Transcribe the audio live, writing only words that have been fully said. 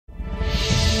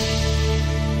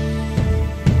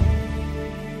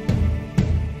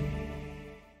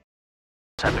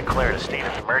have declared a state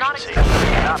of emergency. It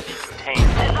cannot be contained.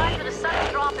 Advise of a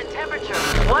sudden drop in temperature.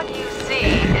 What you see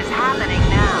is happening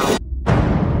now.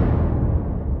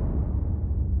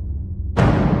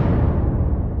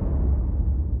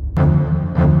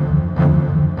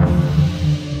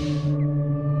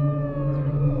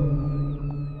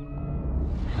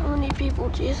 How many people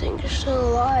do you think are still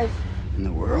alive? In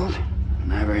the world?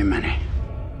 Not very many.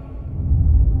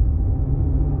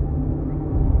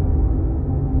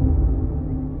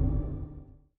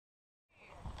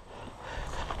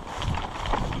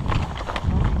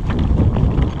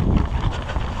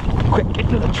 Quick, get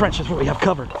to the trenches where we have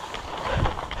covered.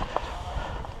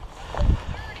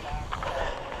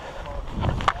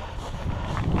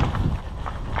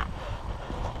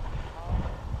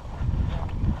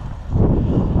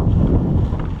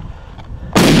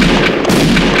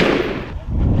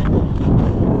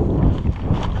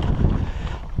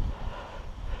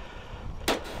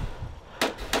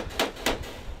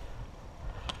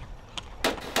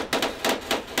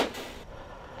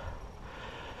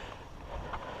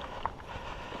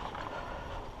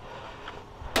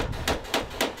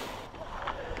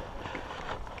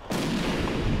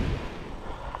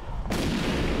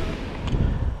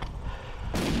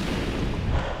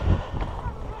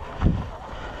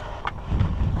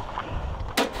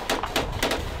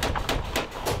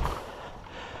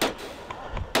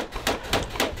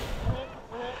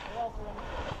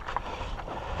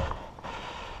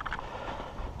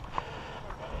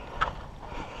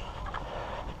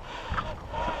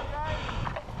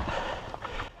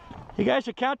 You guys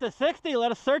should count to 60,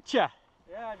 let us search you.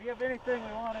 Yeah, if you have anything,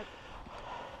 we want it.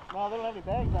 No, they don't have any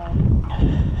bags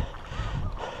on.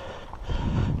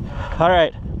 All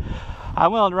right,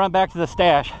 I'm willing to run back to the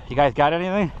stash. You guys got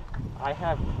anything? I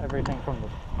have everything from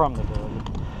the village.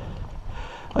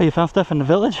 Oh, you found stuff in the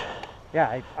village?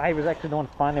 Yeah, I was actually the one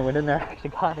finally went in there.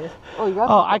 Actually got it. Oh, you got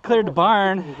Oh, I cleared the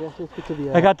barn.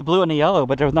 I got the blue and the yellow,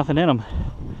 but there was nothing in them.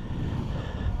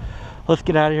 Let's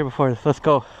get out of here before this. Let's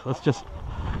go. Let's just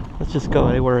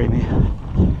go. They worry me.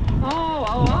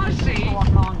 Oh, I see.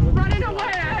 Running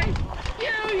away!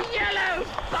 You yellow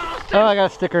bastard! Oh, I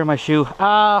got a sticker in my shoe.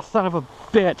 Ah, son of a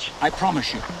bitch. I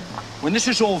promise you, when this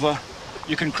is over,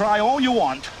 you can cry all you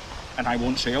want, and I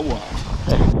won't say a word.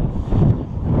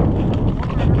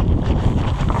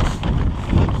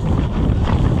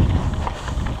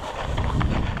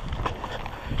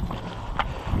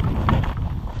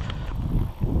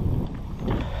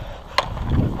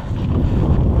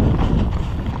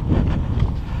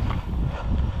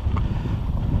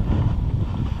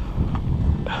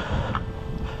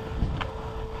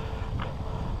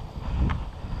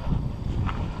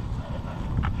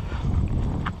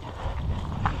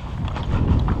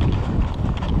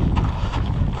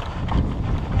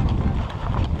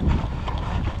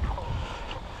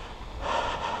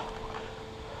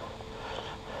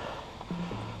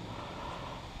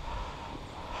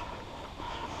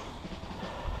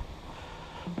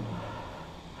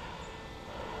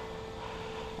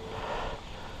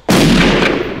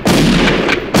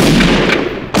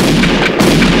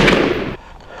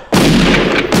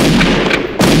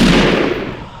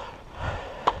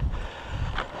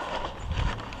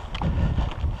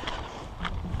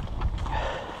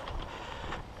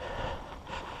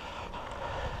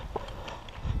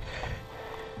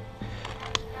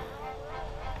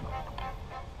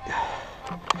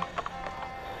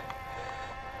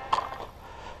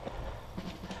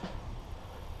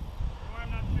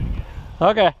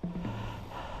 Okay.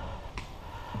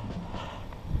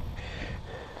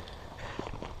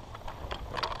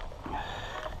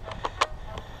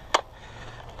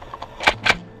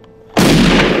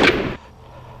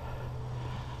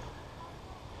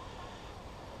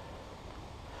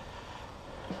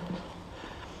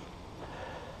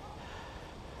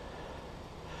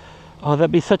 Oh,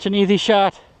 that'd be such an easy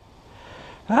shot.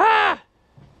 Ah!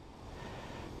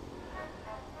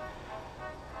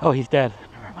 Oh, he's dead.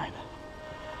 Never mind.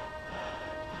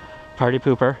 Party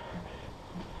pooper.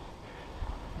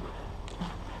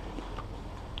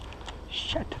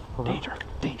 Shit. Danger.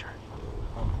 Danger.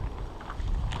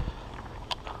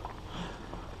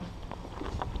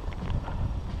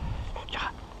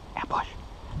 Shot. Ambush.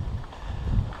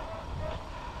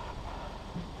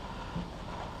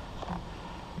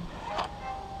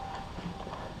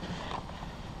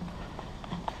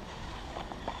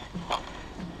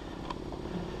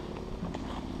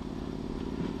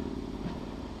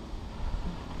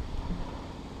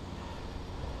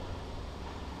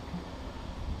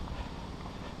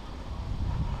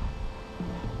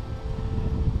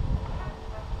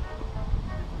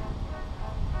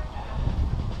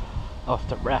 Oh, it's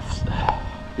the refs.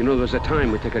 You know, there was a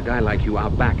time we'd take a guy like you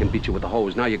out back and beat you with a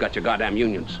hose. Now you got your goddamn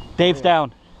unions. Dave's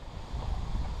down.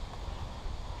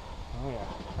 Oh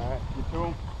yeah. Alright, get to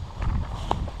him.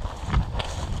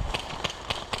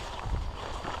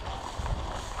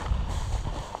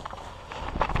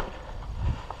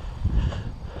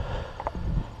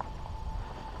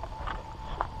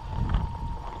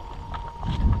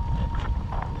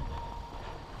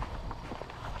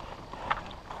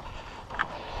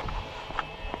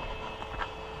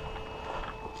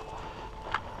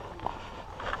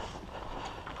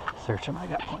 Search him, I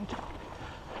got pointed.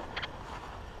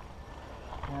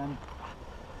 And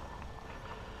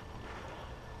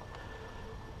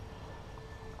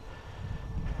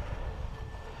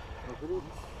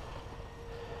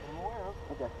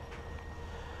okay.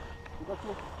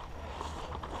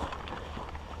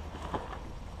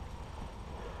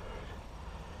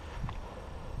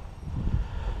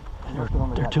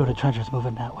 There are two of the trenches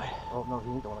moving that way. Oh no,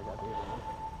 he ain't the one I got here.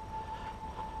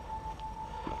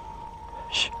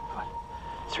 Shh,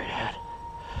 straight ahead.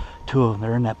 Two of them,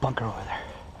 they're in that bunker over there.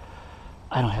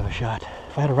 I don't have a shot.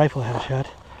 If I had a rifle, I had a shot.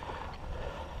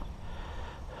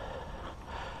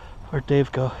 Where'd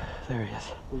Dave go? There he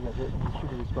is.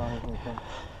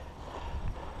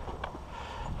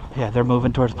 Yeah, they're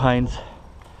moving towards Pines.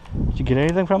 Did you get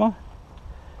anything from them?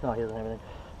 No, he doesn't have anything.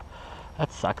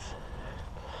 That sucks.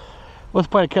 What's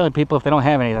the point of killing people if they don't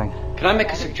have anything? Can I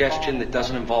make a suggestion that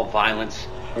doesn't involve violence?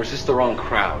 Or is this the wrong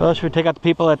crowd? Well, should we take out the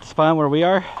people at the spawn where we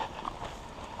are?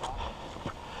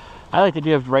 I like the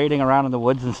idea of raiding around in the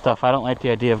woods and stuff. I don't like the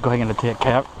idea of going into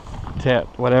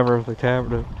whatever,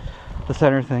 the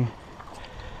center thing.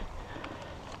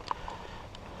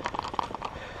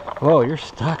 Whoa, your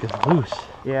stock is loose.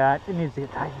 Yeah, it needs to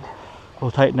get tightened.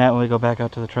 We'll tighten that when we go back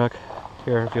out to the truck.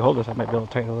 Here, if you hold this, I might be able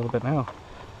to tighten a little bit now.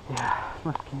 Yeah,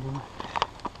 must continue.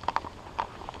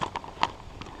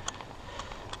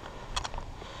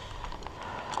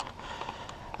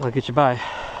 I'll get you by.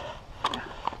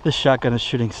 This shotgun is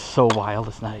shooting so wild,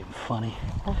 it's not even funny.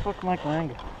 Where the fuck Mike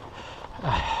Lang?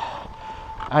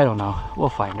 I don't know. We'll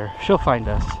find her. She'll find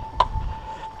us.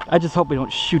 I just hope we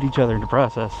don't shoot each other in the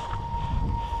process.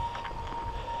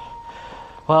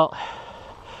 Well,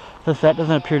 since that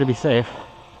doesn't appear to be safe,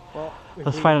 Well,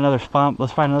 let's find another spawn.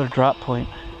 Let's find another drop point.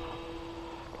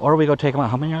 Or we go take them out.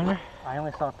 How many are there? I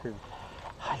only saw 2.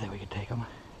 I think we could take them.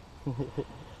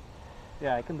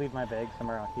 Yeah, I can leave my bag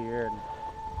somewhere out here. And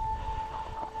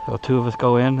So 2 of us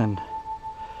go in and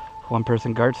 1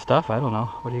 person guards stuff. I don't know.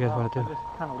 What do you guys want to do? I'll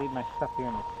just kind of leave my stuff here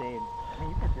in the shade. I mean,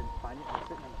 you guys didn't find it. I'm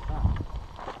sitting in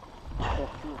the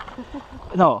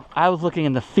sun. No, I was looking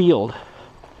in the field.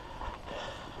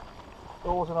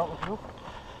 Oh, was it out with you?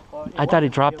 Well, I thought he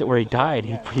dropped it where he died.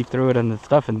 He threw it in the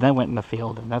stuff and then went in the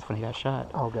field, and that's when he got shot.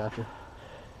 Oh, gotcha.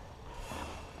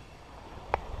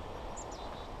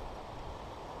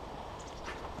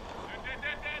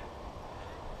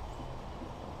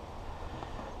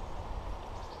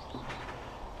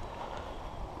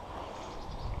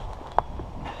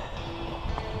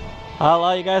 I'll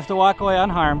allow you guys to walk away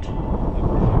unharmed.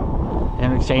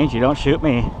 In exchange, you don't shoot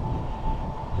me.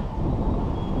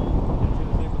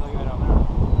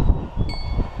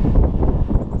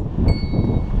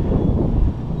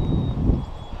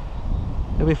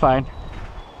 It'll be fine.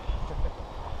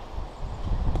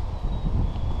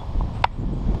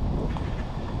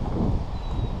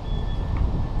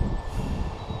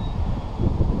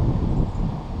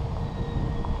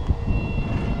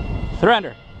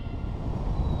 Surrender.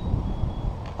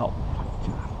 Oh.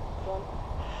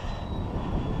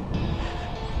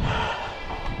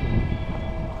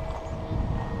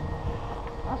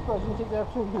 I suppose you can take the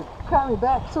opportunity to cut me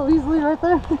back so easily right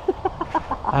there.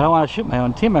 I don't want to shoot my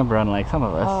own team member unlike some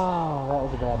of us. Oh, that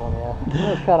was a bad one,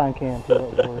 yeah. It was caught on cam too. That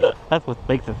was worse. That's what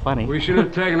makes it funny. We should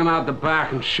have taken him out the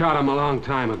back and shot him a long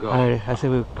time ago. I say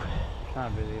we. It's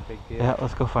not really a big deal. Yeah,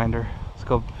 let's go find her. Let's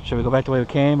go. Should we go back the way we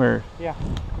came, or Yeah,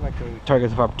 go back to where we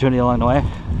targets of opportunity along the way?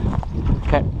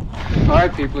 Okay. All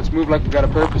right, people, let's move like we got a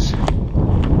purpose.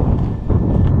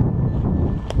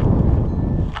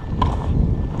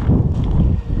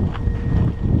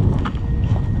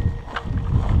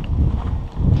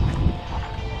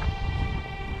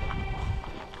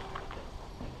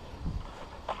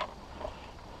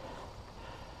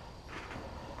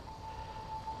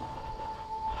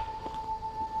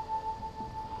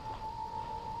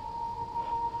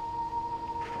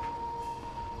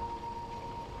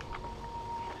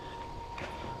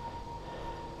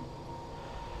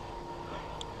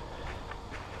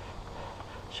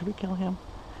 Should we kill him?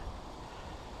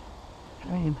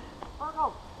 I mean,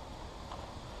 Virgo!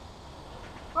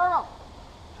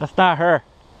 that's not her.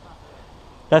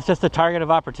 That's just a target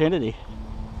of opportunity.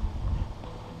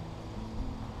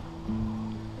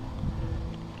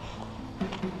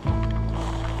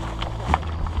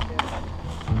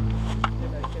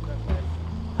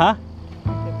 Huh?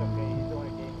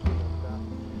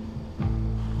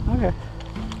 Okay.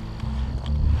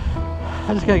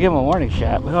 I'm just gonna give him a warning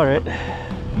shot, but alright.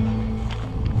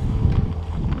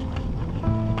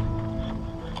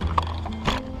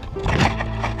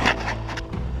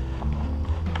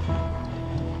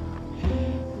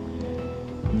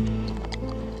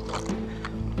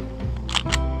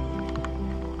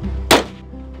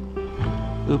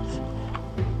 Oops.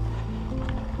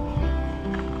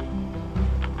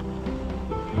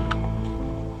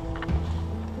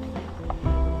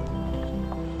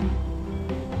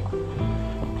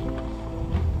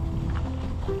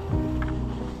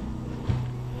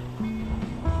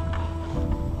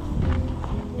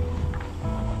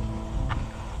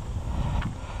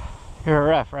 You're a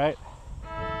ref, right?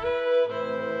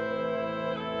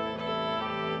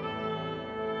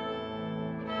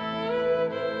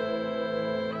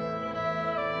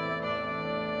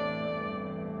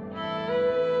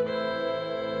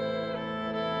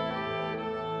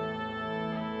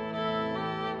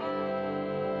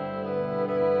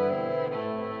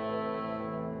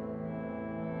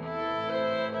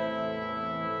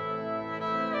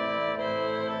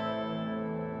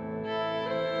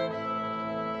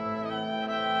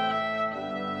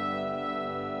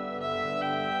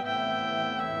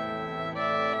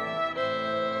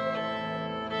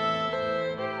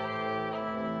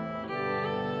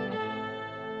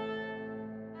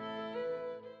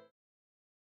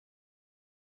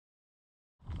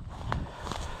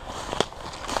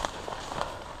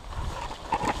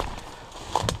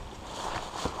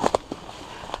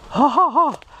 Ho ho ho!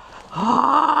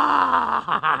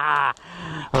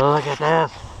 Look at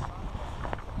this!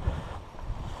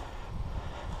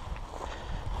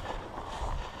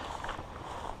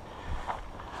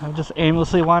 I'm just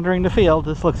aimlessly wandering the field.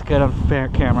 This looks good on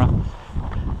camera.